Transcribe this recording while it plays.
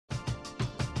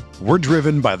We're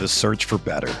driven by the search for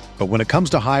better. But when it comes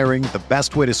to hiring, the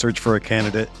best way to search for a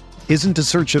candidate isn't to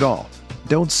search at all.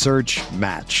 Don't search,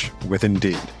 match with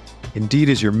Indeed. Indeed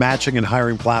is your matching and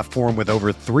hiring platform with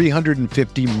over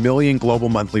 350 million global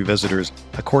monthly visitors,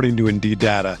 according to Indeed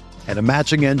data, and a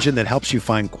matching engine that helps you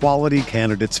find quality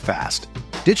candidates fast.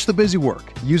 Ditch the busy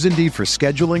work. Use Indeed for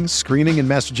scheduling, screening, and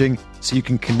messaging so you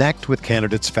can connect with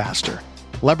candidates faster.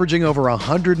 Leveraging over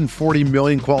 140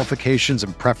 million qualifications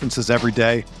and preferences every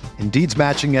day, Indeed's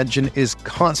matching engine is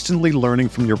constantly learning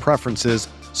from your preferences,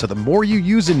 so the more you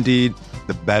use Indeed,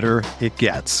 the better it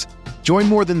gets. Join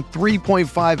more than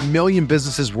 3.5 million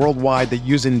businesses worldwide that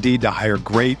use Indeed to hire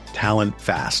great talent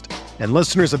fast. And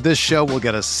listeners of this show will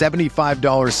get a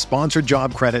 $75 sponsored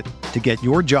job credit to get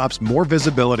your jobs more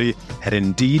visibility at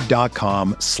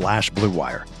Indeed.com/Blue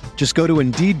Wire. Just go to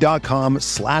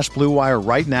Indeed.com/Blue Wire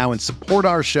right now and support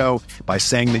our show by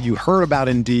saying that you heard about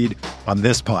Indeed on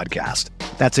this podcast.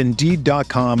 That's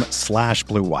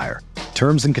Indeed.com/Blue Wire.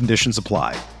 Terms and conditions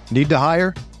apply. Need to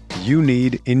hire? You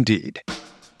need Indeed.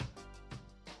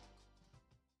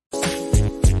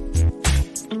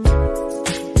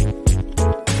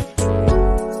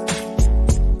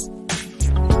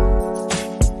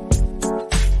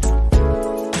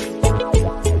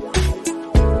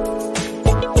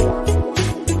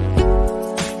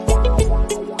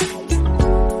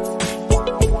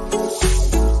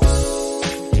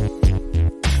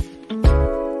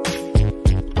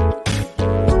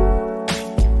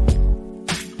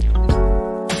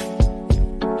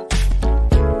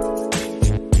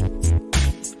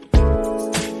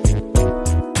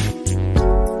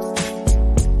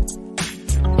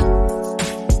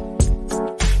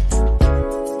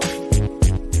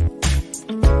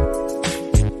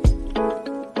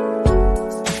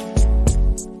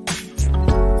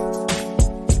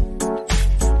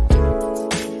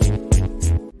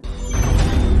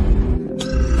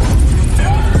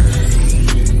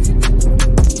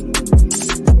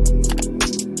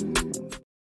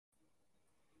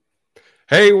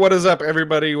 Hey, what is up,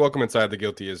 everybody? Welcome inside the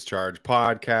Guilty as Charged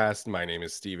podcast. My name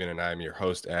is Steven, and I'm your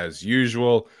host as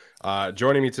usual.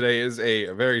 Joining me today is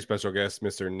a very special guest,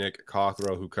 Mr. Nick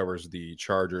Cothrell, who covers the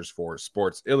Chargers for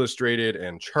Sports Illustrated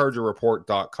and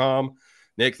ChargerReport.com.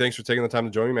 Nick, thanks for taking the time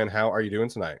to join me, man. How are you doing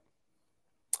tonight?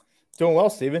 Doing well,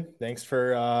 Steven. Thanks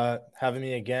for having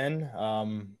me again.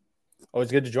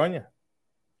 Always good to join you.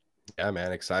 Yeah,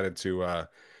 man. Excited to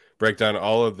break down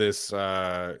all of this,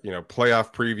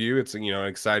 playoff preview. It's, an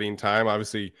exciting time.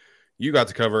 Obviously, you got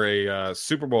to cover a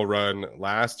Super Bowl run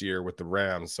last year with the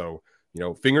Rams. So,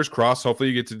 fingers crossed. Hopefully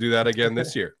you get to do that again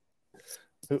this year.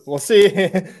 We'll see.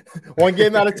 One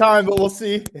game at a time, but we'll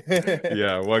see.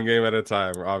 Yeah, one game at a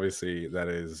time. Obviously, that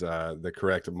is the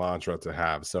correct mantra to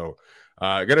have. So,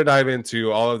 going to dive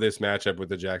into all of this matchup with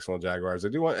the Jacksonville Jaguars. I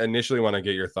do initially want to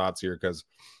get your thoughts here because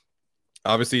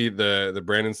obviously, the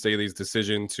Brandon Staley's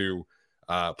decision to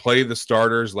play the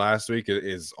starters last week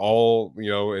is all,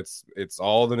 it's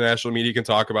all the national media can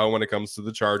talk about when it comes to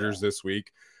the Chargers this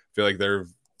week. I feel like they're,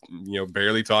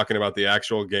 barely talking about the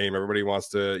actual game. Everybody wants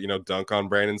to, dunk on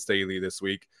Brandon Staley this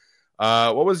week.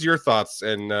 What was your thoughts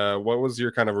and what was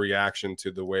your kind of reaction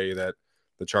to the way that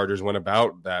the Chargers went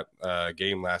about that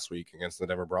game last week against the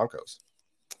Denver Broncos?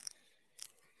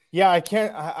 Yeah, I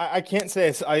can't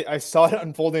say I saw it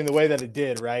unfolding the way that it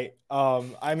did, right?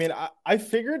 I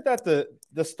figured that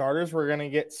the starters were going to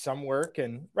get some work,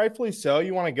 and rightfully so.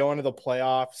 You want to go into the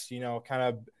playoffs, kind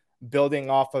of building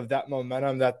off of that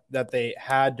momentum that they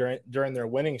had during their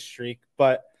winning streak.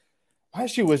 But my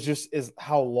issue was is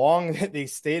how long they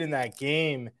stayed in that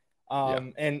game.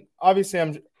 And obviously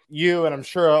I'm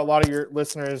sure a lot of your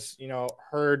listeners,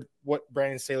 heard what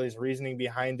Brandon Staley's reasoning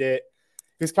behind it.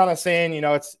 He's kind of saying,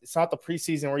 it's not the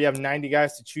preseason where you have 90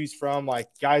 guys to choose from. Like,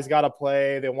 guys got to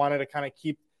play. They wanted to kind of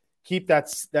keep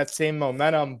that same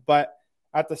momentum. But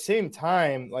at the same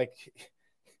time, like,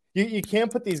 you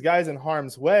can't put these guys in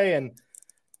harm's way. And,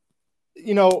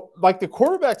 like the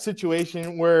quarterback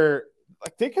situation where,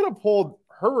 like, they could have pulled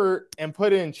Herbert and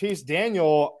put in Chase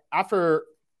Daniel after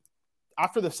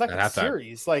the second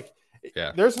series. Like,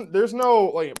 there's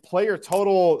no, like, player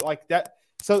total like that.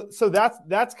 So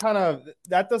that's kind of,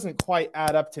 that doesn't quite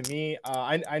add up to me.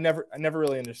 I never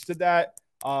really understood that.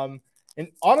 And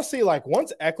honestly, like,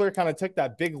 once Eckler kind of took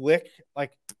that big lick,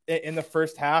 like in the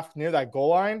first half near that goal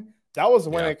line, that was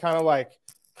when it kind of like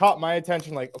caught my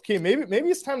attention. Like, okay, maybe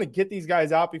it's time to get these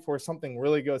guys out before something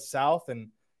really goes south. And,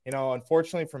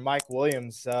 unfortunately for Mike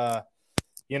Williams,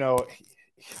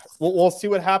 we'll see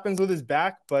what happens with his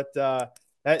back, but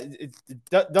it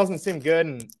doesn't seem good.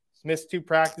 And missed 2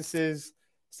 practices.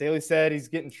 Staley said he's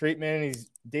getting treatment and he's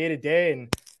day to day.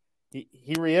 And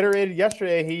he reiterated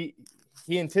yesterday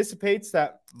he anticipates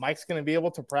that Mike's going to be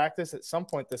able to practice at some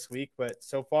point this week, but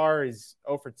so far he's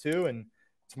 0 for 2, and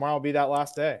tomorrow will be that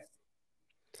last day.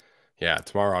 Yeah,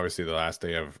 tomorrow obviously the last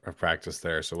day of practice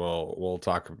there, so we'll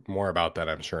talk more about that,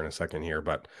 I'm sure, in a second here.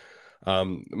 But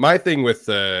my thing with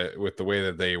the way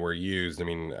that they were used, I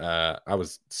mean, I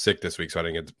was sick this week, so I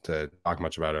didn't get to talk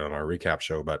much about it on our recap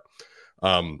show. But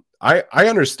I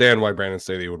understand why Brandon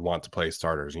Staley would want to play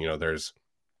starters. You know, there's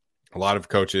a lot of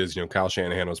coaches. You know, Kyle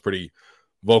Shanahan was pretty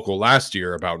vocal last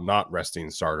year about not resting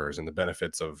starters and the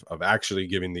benefits of actually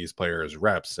giving these players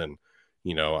reps. And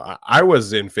you know, I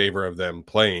was in favor of them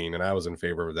playing, and I was in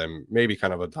favor of them maybe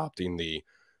kind of adopting the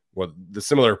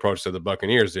similar approach to the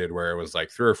Buccaneers did, where it was like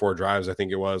 3 or 4 drives, I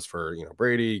think it was, for, you know,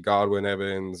 Brady, Godwin,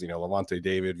 Evans, you know, Levante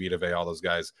David, Vita Vea, all those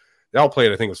guys. They all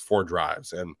played, I think it was 4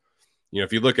 drives. And, you know,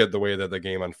 if you look at the way that the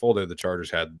game unfolded, the Chargers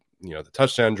had, you know, the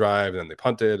touchdown drive, and then they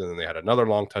punted, and then they had another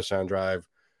long touchdown drive.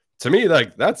 To me,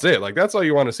 like, that's it. Like, that's all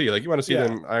you want to see. Like, you want to see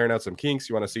them iron out some kinks.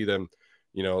 You want to see them,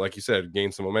 you know, like you said,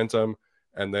 gain some momentum.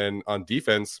 And then on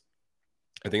defense,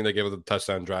 I think they gave it a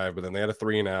touchdown drive, but then they had a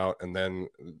 3-and-out, and then,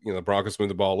 you know, the Broncos moved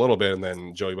the ball a little bit, and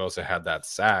then Joey Bosa had that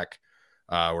sack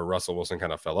where Russell Wilson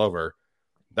kind of fell over.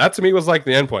 That to me was like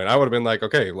the end point. I would have been like,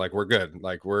 okay, like we're good,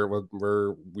 like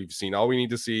we've seen all we need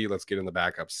to see. Let's get in the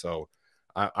backups. So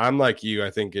I'm like you.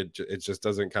 I think it just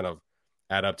doesn't kind of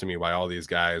add up to me why all these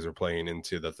guys are playing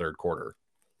into the third quarter.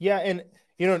 Yeah, and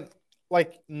you know,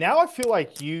 like now I feel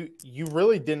like you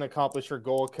really didn't accomplish your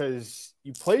goal because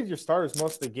you played your starters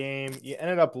most of the game. You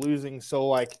ended up losing. So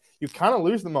like you kind of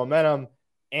lose the momentum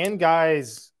and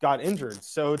guys got injured.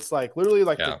 So it's like literally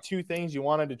like the 2 things you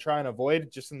wanted to try and avoid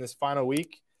just in this final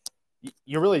week,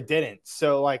 you really didn't.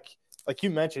 So like you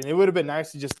mentioned, it would have been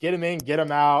nice to just get them in, get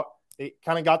them out. They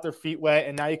kind of got their feet wet,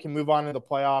 and now you can move on to the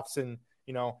playoffs. And,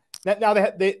 you know, now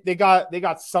they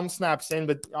got some snaps in,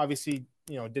 but obviously,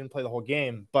 you know, didn't play the whole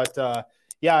game. But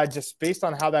yeah, just based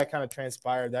on how that kind of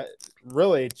transpired, that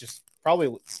really just probably,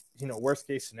 you know, worst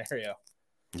case scenario.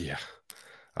 Yeah.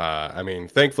 I mean,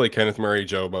 thankfully, Kenneth Murray,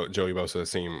 Joey Bosa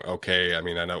seem okay. I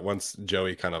mean, I know once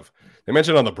Joey they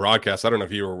mentioned on the broadcast, I don't know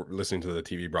if you were listening to the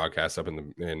TV broadcast up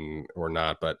in or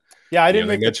not, but yeah, I didn't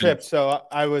make the trip. So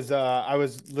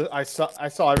I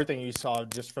saw everything you saw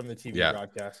just from the TV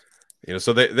broadcast. You know,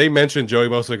 so they mentioned Joey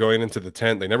Bosa going into the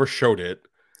tent. They never showed it.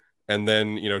 And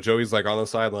then, you know, Joey's like on the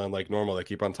sideline like normal. They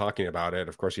keep on talking about it.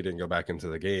 Of course, he didn't go back into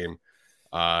the game.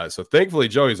 So thankfully,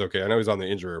 Joey's okay. I know he's on the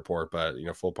injury report, but, you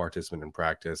know, full participant in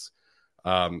practice.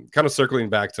 Kind of circling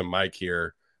back to Mike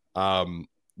here.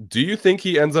 Do you think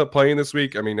he ends up playing this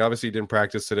week? I mean, obviously he didn't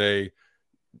practice today.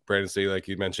 Brandon Staley, like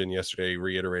you mentioned yesterday,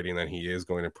 reiterating that he is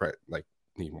going to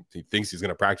he thinks he's going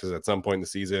to practice at some point in the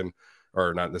season,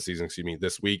 or not in the season, excuse me,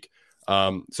 this week.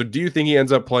 So do you think he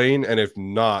ends up playing? And if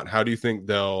not, how do you think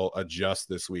they'll adjust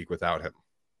this week without him?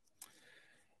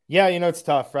 Yeah, you know, it's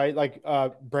tough, right? Like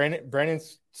Brandon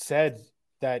said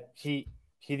that he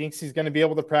thinks he's going to be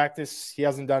able to practice. He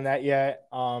hasn't done that yet.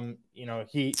 You know,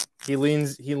 he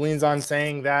leans on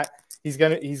saying that he's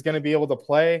going to be able to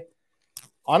play.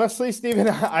 Honestly, Steven,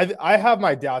 I have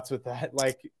my doubts with that.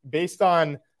 Like based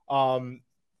on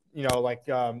you know, like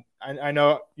I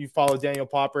know you follow Daniel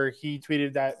Popper. He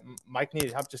tweeted that Mike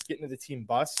needed help just getting to the team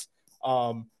bus.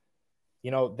 You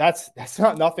know, that's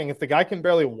not nothing. If the guy can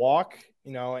barely walk,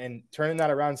 you know, and turning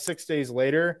that around 6 days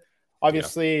later,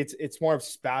 obviously it's more of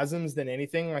spasms than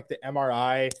anything. Like the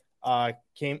MRI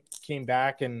came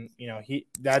back, and you know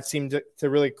that seemed to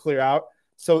really clear out.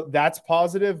 So that's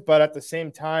positive. But at the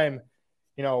same time,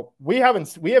 you know, we haven't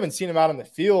seen him out on the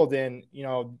field, and you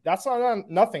know that's not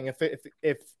nothing.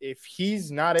 If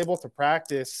he's not able to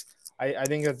practice, I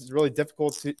think it's really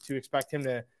difficult to expect him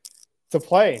to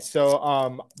play.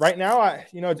 So right now,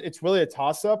 you know, it's really a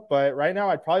toss up. But right now,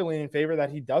 I'd probably lean in favor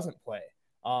that he doesn't play.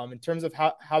 In terms of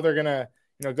how they're gonna,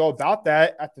 you know, go about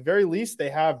that, at the very least, they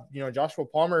have, you know, Joshua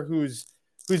Palmer, who's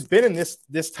been in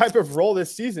this type of role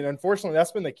this season. Unfortunately,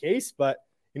 that's been the case, but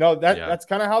you know that's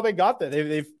kind of how they got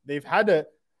there. They've had to,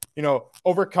 you know,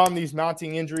 overcome these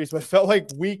mounting injuries, but it felt like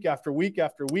week after week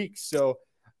after week. So,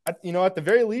 you know, at the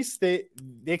very least, they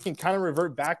can kind of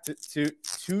revert back to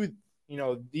you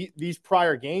know these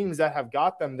prior games that have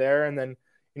got them there, and then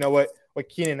you know what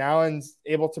Keenan Allen's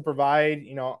able to provide.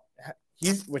 You know,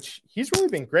 he's really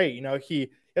been great. You know, he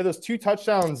had those 2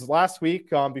 touchdowns last week.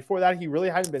 Before that, he really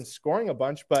hadn't been scoring a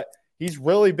bunch, but he's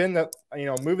really been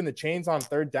moving the chains on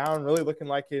third down, really looking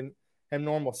like him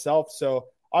normal self. So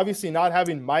obviously, not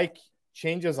having Mike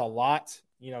changes a lot.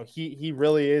 You know, he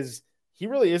really is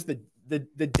the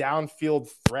downfield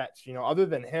threat. You know, other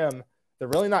than him, they're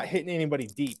really not hitting anybody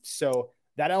deep. So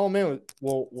that element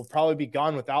will probably be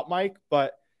gone without Mike.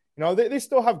 But they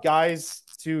still have guys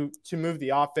to move the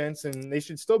offense, and they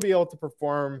should still be able to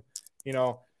perform,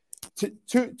 to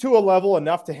a level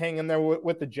enough to hang in there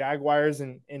with the Jaguars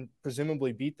and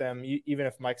presumably beat them, even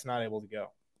if Mike's not able to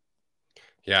go.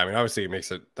 Yeah, I mean, obviously it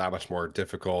makes it that much more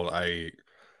difficult. I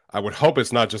would hope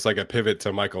it's not just like a pivot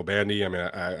to Michael Bandy. I mean,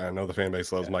 I know the fan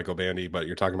base loves Michael Bandy, but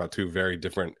you're talking about two very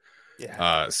different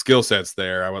skill sets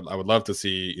there. I would love to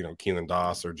see, Keelan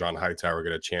Doss or John Hightower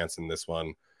get a chance in this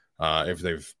one. If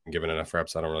they've given enough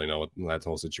reps, I don't really know what that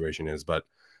whole situation is, but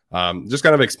just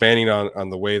kind of expanding on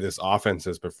the way this offense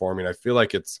is performing. I feel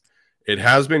like it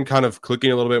has been kind of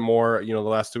clicking a little bit more, the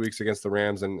last 2 weeks against the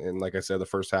Rams. And like I said, the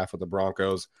first half of the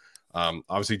Broncos,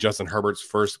 obviously Justin Herbert's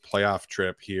first playoff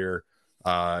trip here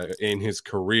in his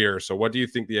career. So what do you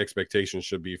think the expectations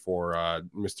should be for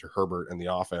Mr. Herbert and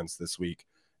the offense this week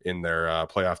in their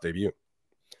playoff debut?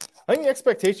 I think the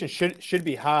expectation should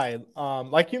be high.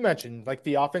 Like you mentioned, like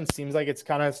the offense seems like it's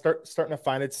kind of starting to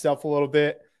find itself a little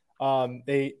bit.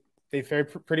 They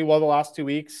fared pretty well the last 2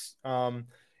 weeks. They kind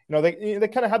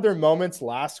of had their moments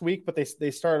last week, but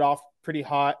they started off pretty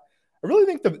hot. I really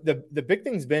think the big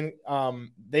thing's been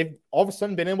they've all of a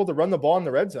sudden been able to run the ball in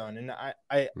the red zone, and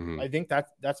I think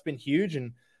that's been huge.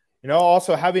 And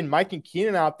also having Mike and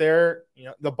Keenan out there,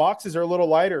 the boxes are a little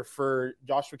lighter for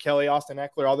Joshua Kelly, Austin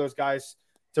Eckler, all those guys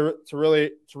to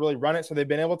really run it. So they've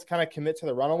been able to kind of commit to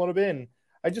the run a little bit, and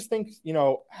I just think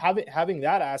having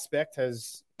that aspect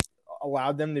has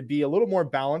allowed them to be a little more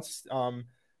balanced.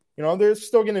 They're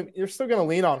still gonna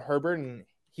lean on Herbert, and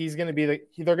he's going to be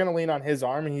they're going to lean on his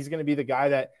arm, and he's going to be the guy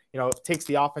that, takes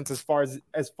the offense as far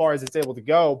as it's able to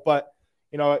go. But,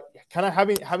 kind of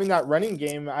having that running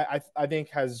game, I think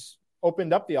has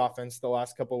opened up the offense the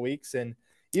last couple of weeks. And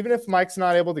even if Mike's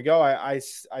not able to go, I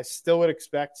still would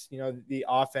expect, the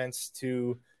offense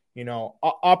to,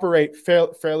 operate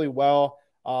fairly well.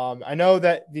 I know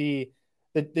that the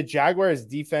Jaguars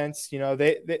defense,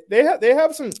 they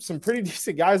have some pretty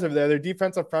decent guys over there. Their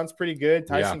defensive front's pretty good.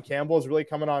 Tyson Campbell is really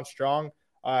coming on strong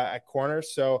at corner.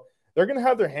 So they're going to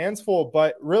have their hands full,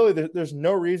 but really there's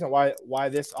no reason why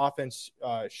this offense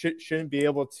shouldn't be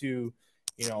able to,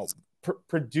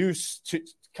 produce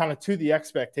to the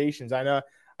expectations. I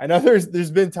know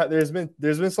there's been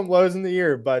some lows in the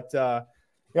year, but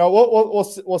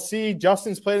we'll see.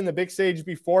 Justin's played in the big stage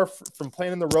before from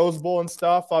playing in the Rose Bowl and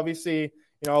stuff. Obviously,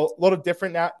 a little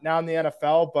different now in the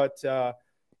NFL, but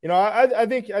I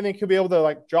think he'll be able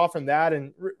to draw from that.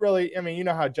 And really, I mean,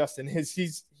 how Justin is,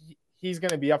 he's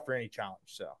going to be up for any challenge.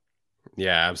 So.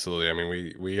 Yeah, absolutely. I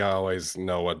mean, we always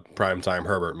know what primetime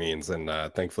Herbert means, and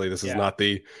thankfully this is not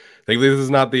the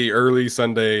early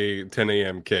Sunday 10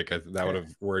 a.m. kick. That would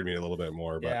have worried me a little bit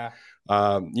more. But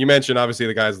you mentioned obviously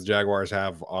the guys the Jaguars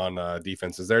have on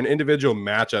defense. Is there an individual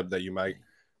matchup that you might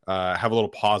have a little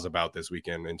pause about this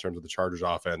weekend in terms of the Chargers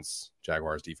offense,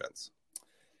 Jaguars defense?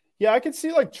 Yeah, I could see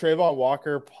Trayvon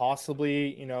Walker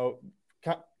possibly,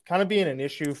 kind of being an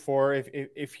issue for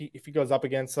if he goes up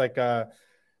against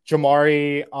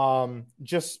Jamari.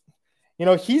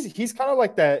 He's kind of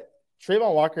like that.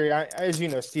 Trayvon Walker, as you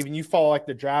know, Steven, you follow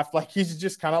the draft, he's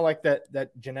just kind of like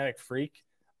that genetic freak.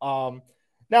 Now,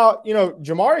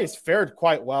 Jamari's fared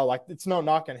quite well. It's no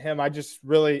knock on him. I just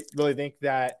really think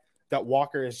that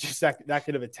Walker is just that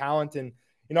good of a talent. And,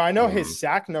 I know his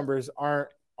sack numbers aren't,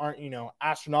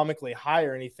 astronomically high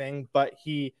or anything, but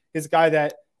he's a guy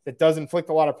that does inflict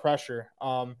a lot of pressure.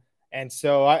 And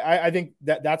so I think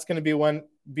that's going to be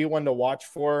one to watch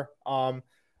for.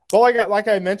 But like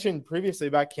I mentioned previously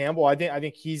about Campbell, I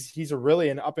think he's a really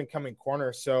an up and coming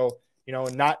corner. So,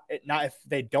 not if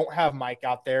they don't have Mike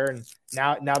out there, and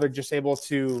now they're just able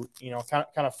to, kind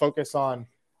of focus on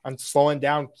slowing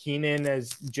down Keenan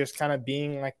as just kind of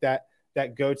being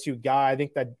that go-to guy. I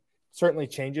think that certainly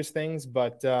changes things,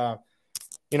 but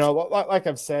like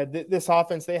I've said, this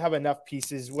offense, they have enough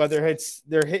pieces, whether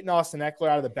they're hitting Austin Eckler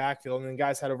out of the backfield, and the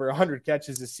guy's had over 100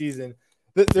 catches this season.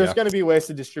 There's going to be ways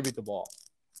to distribute the ball.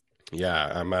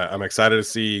 Yeah, I'm excited to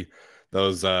see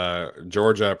those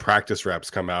Georgia practice reps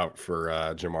come out for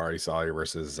Jamari Salyer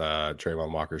versus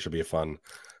Trayvon Walker. Should be a fun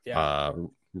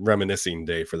reminiscing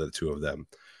day for the two of them.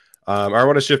 I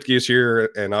want to shift gears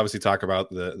here and obviously talk about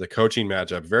the coaching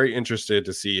matchup. Very interested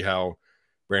to see how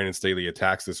Brandon Staley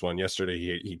attacks this one.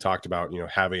 Yesterday, he talked about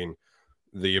having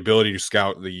the ability to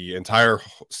scout the entire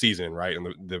season, right,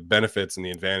 and the benefits and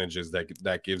the advantages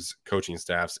that gives coaching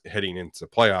staffs heading into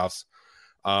playoffs.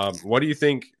 What do you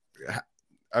think?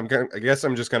 I guess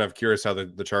I'm just kind of curious how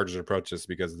the Chargers approach this,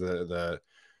 because the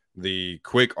the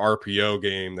quick RPO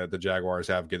game that the Jaguars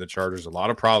have give the Chargers a lot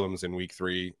of problems in week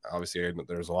 3. Obviously,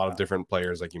 there's a lot of different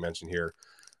players, like you mentioned here.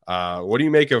 What do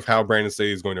you make of how Brandon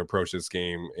Staley is going to approach this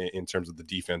game in terms of the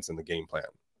defense and the game plan?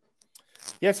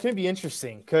 Yeah, it's going to be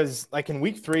interesting because, like, in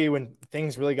week 3, when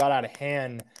things really got out of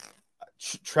hand,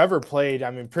 Trevor played,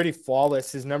 pretty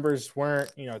flawless. His numbers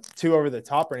weren't, too over the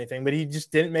top or anything, but he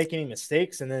just didn't make any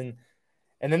mistakes. And then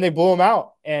they blew him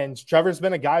out. And Trevor's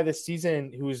been a guy this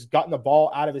season who's gotten the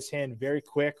ball out of his hand very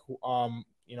quick.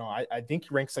 I think he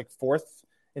ranks like 4th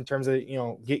in terms of,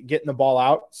 getting the ball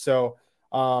out. So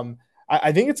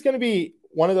I think it's going to be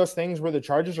one of those things where the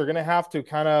Chargers are going to have to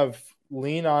kind of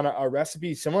lean on a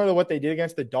recipe similar to what they did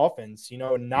against the Dolphins,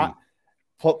 not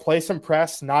play some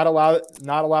press, not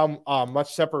allow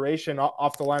much separation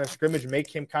off the line of scrimmage, make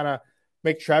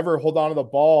Trevor hold on to the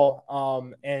ball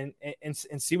and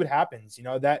see what happens.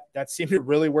 That seemed to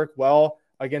really work well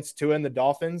against Tua and the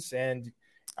Dolphins. And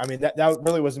that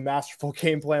really was a masterful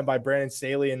game plan by Brandon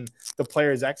Staley and the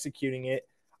players executing it.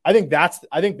 I think that's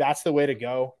the way to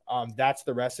go. That's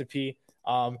the recipe.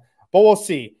 But we'll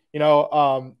see.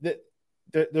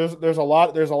 There's a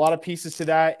lot of pieces to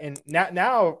that. And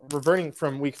now reverting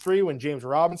from week 3 when James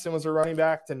Robinson was a running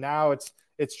back to now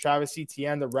it's Travis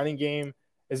Etienne. The running game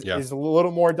is a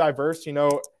little more diverse.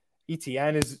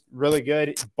 Etienne is really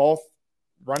good, both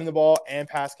running the ball and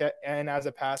as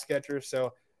a pass catcher.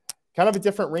 So kind of a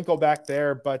different wrinkle back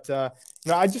there. But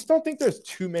I just don't think there's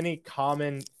too many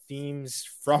common themes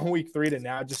from week 3 to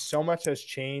now. Just so much has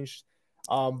changed.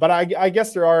 But I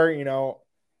guess there are,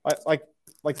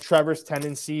 like Trevor's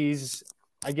tendencies.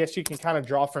 I guess you can kind of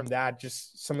draw from that,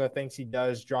 just some of the things he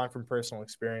does, drawn from personal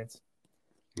experience.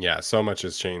 Yeah, so much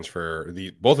has changed for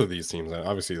both of these teams.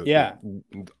 Obviously,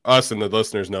 us and the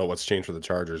listeners know what's changed for the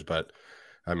Chargers, but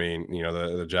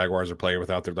the Jaguars are playing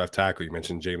without their left tackle. You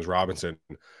mentioned James Robinson.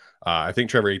 I think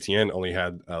Trevor Etienne only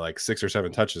had like 6 or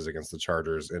 7 touches against the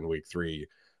Chargers in week 3.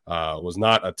 Was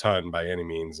not a ton by any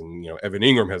means. And, Evan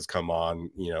Ingram has come on,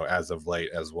 as of late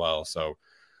as well. So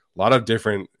a lot of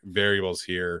different variables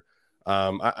here.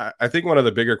 I think one of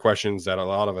the bigger questions that a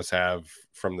lot of us have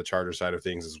from the Charger side of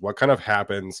things is what kind of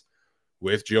happens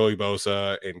with Joey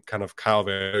Bosa and kind of Kyle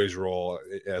Van Noy's role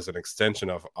as an extension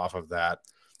off of that,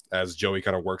 as Joey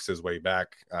kind of works his way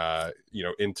back,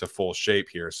 into full shape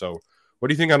here. So what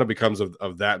do you think kind of becomes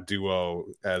of that duo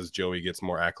as Joey gets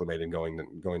more acclimated going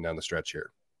down the stretch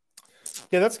here?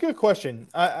 Yeah, that's a good question.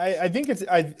 I think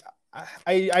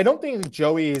I don't think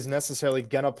Joey is necessarily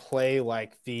gonna play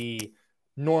like the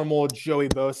normal Joey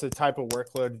Bosa type of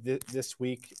workload this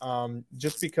week,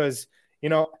 just because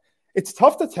it's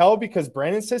tough to tell because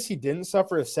Brandon says he didn't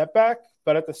suffer a setback,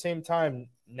 but at the same time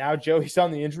now Joey's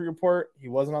on the injury report. He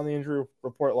wasn't on the injury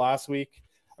report last week.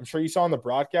 I'm sure you saw on the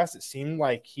broadcast it seemed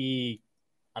like he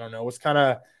was kind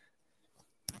of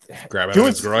grabbing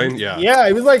his groin. Yeah.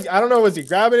 It was like, I don't know. Was he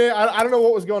grabbing it? I don't know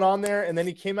what was going on there. And then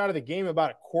he came out of the game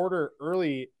about a quarter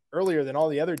earlier than all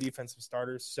the other defensive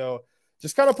starters. So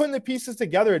just kind of putting the pieces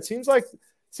together. It seems like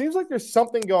there's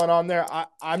something going on there.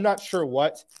 I'm not sure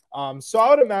what. So I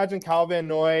would imagine Kyle Van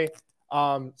Noy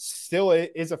still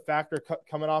is a factor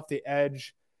coming off the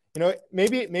edge.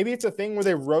 Maybe it's a thing where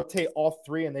they rotate all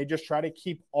 3 and they just try to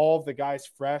keep all of the guys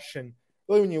fresh. And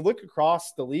really, when you look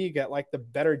across the league at like the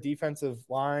better defensive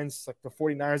lines, like the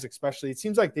 49ers especially, it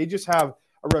seems like they just have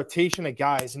a rotation of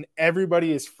guys and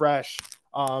everybody is fresh.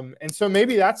 And so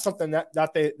maybe that's something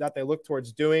that they look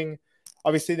towards doing.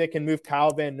 Obviously, they can move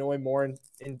Kyle Van Noy more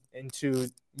into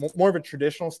more of a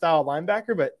traditional style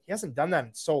linebacker, but he hasn't done that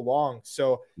in so long.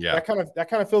 So that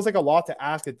kind of feels like a lot to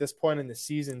ask at this point in the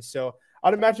season. So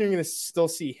I'd imagine you're going to still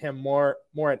see him more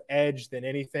at edge than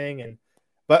anything.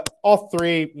 But all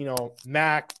 3,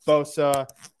 Mac, Bosa,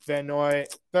 Van Noy,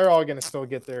 they're all going to still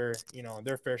get their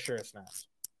fair share of snaps.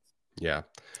 Yeah,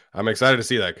 I'm excited to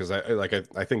see that because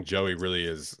I think Joey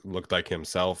really looked like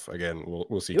himself. Again,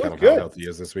 we'll see kind of how healthy he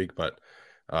is this week. But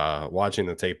watching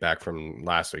the tape back from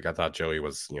last week, I thought Joey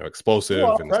was explosive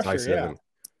and decisive. Yeah. And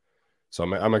so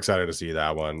I'm excited to see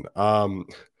that one.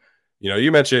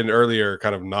 You mentioned earlier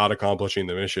kind of not accomplishing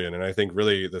the mission, and I think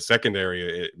really the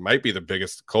secondary, it might be the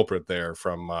biggest culprit there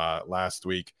from last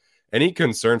week. Any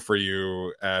concern for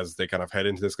you as they kind of head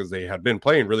into this, because they had been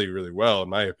playing really, really well, in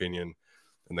my opinion,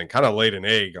 and then kind of laid an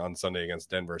egg on Sunday against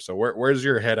Denver. So where's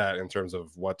your head at in terms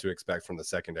of what to expect from the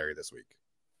secondary this week?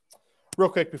 Real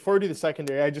quick, before we do the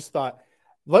secondary, I just thought,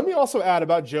 let me also add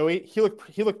about Joey. He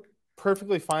looked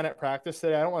perfectly fine at practice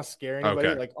today. I don't want to scare anybody.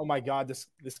 Okay. Like, oh my God, this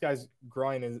guy's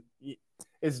groin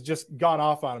is just gone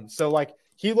off on him. So like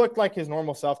he looked like his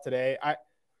normal self today.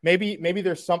 maybe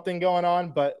there's something going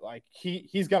on, but like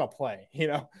he's gonna play. You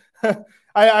know,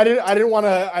 I didn't want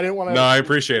to. No, I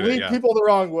appreciate lead people the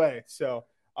wrong way. So,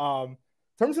 in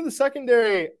terms of the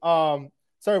secondary,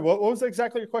 sorry, what was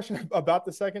exactly your question about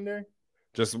the secondary?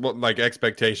 Just like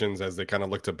expectations as they kind of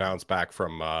look to bounce back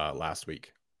from last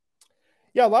week.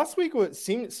 Yeah, last week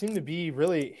seemed to be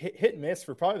really hit and miss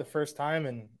for probably the first time,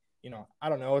 and I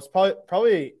don't know, it's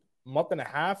probably a month and a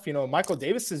half. Michael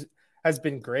Davis has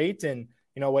been great, and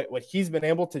what he's been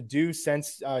able to do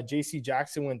since J.C.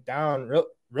 Jackson went down.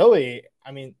 Really,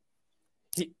 I mean,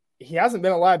 he hasn't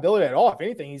been a liability at all. If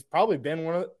anything, he's probably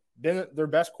been their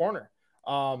best corner.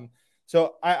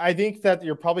 So I think that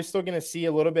you're probably still going to see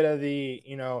a little bit of the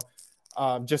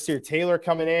Jasir Taylor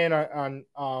coming in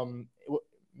on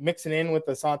mixing in with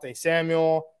Asante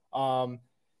Samuel.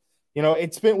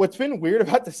 What's been weird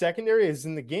about the secondary is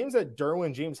in the games that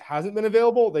Derwin James hasn't been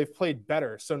available, they've played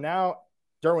better. So now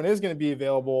Derwin is going to be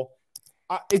available.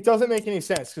 It doesn't make any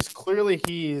sense because clearly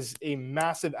he is a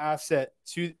massive asset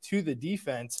to the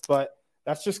defense, but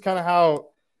that's just kind of how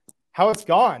it's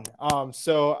gone. I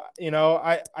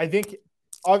think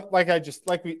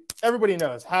everybody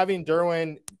knows, having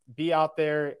Derwin be out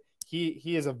there,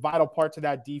 he is a vital part to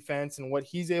that defense and what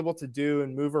he's able to do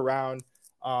and move around.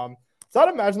 So I'd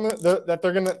imagine that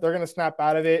they're gonna snap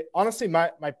out of it. Honestly,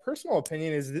 my personal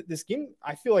opinion is that this game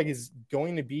I feel like is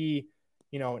going to be,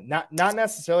 not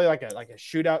necessarily like a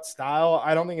shootout style.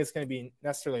 I don't think it's going to be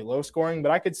necessarily low scoring, but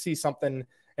I could see something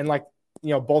in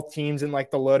both teams in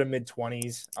the low to mid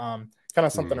 20s, kind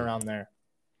of something around there.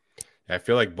 I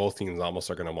feel like both teams almost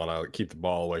are going to want to keep the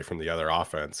ball away from the other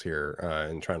offense here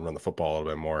and try and run the football a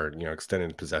little bit more,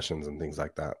 extended possessions and things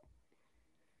like that.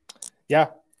 Yeah,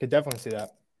 could definitely see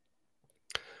that.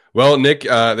 Well, Nick,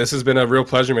 this has been a real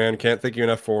pleasure, man. Can't thank you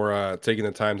enough for taking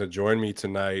the time to join me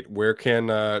tonight. Where can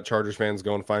Chargers fans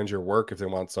go and find your work if they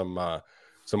want some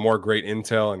more great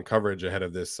intel and coverage ahead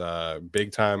of this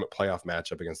big-time playoff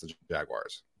matchup against the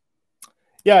Jaguars?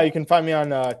 Yeah, you can find me on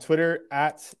Twitter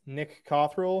at Nick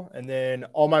Cothrell, and then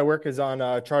all my work is on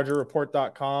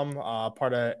ChargerReport.com,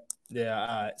 part of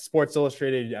the Sports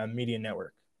Illustrated Media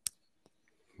Network.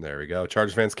 There we go.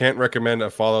 Chargers fans can't recommend a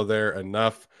follow there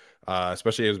enough.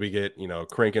 Especially as we get,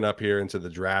 cranking up here into the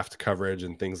draft coverage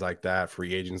and things like that,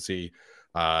 free agency.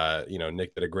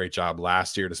 Nick did a great job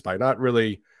last year, despite not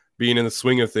really being in the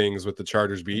swing of things with the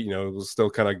Chargers beat. It was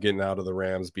still kind of getting out of the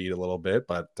Rams beat a little bit,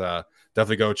 but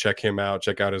definitely go check him out.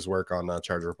 Check out his work on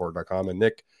ChargerReport.com. And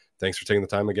Nick, thanks for taking the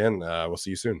time again. We'll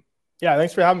see you soon. Yeah,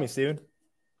 thanks for having me, Steven.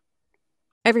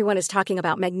 Everyone is talking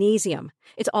about magnesium.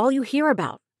 It's all you hear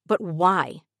about. But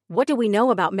why? What do we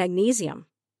know about magnesium?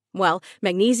 Well,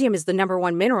 magnesium is the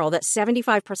 #1 mineral that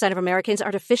 75% of Americans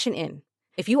are deficient in.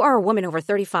 If you are a woman over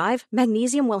 35,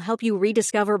 magnesium will help you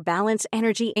rediscover balance,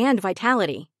 energy, and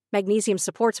vitality. Magnesium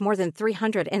supports more than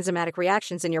 300 enzymatic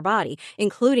reactions in your body,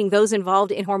 including those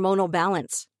involved in hormonal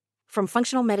balance. From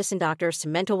functional medicine doctors to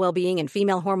mental well-being and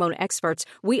female hormone experts,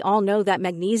 we all know that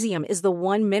magnesium is the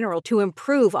one mineral to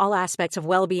improve all aspects of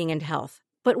well-being and health.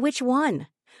 But which one?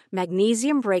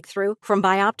 Magnesium Breakthrough from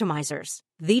Bioptimizers,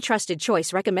 the trusted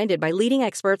choice recommended by leading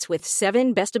experts with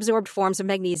 7 best-absorbed forms of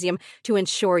magnesium to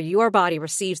ensure your body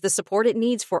receives the support it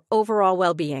needs for overall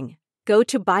well-being. Go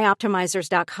to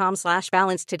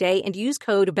bioptimizers.com/balance today and use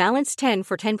code BALANCE10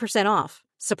 for 10% off.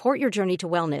 Support your journey to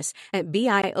wellness at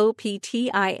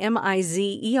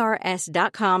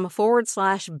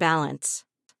bioptimizers.com/balance.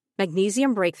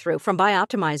 Magnesium Breakthrough from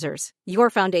Bioptimizers, your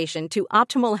foundation to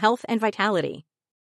optimal health and vitality.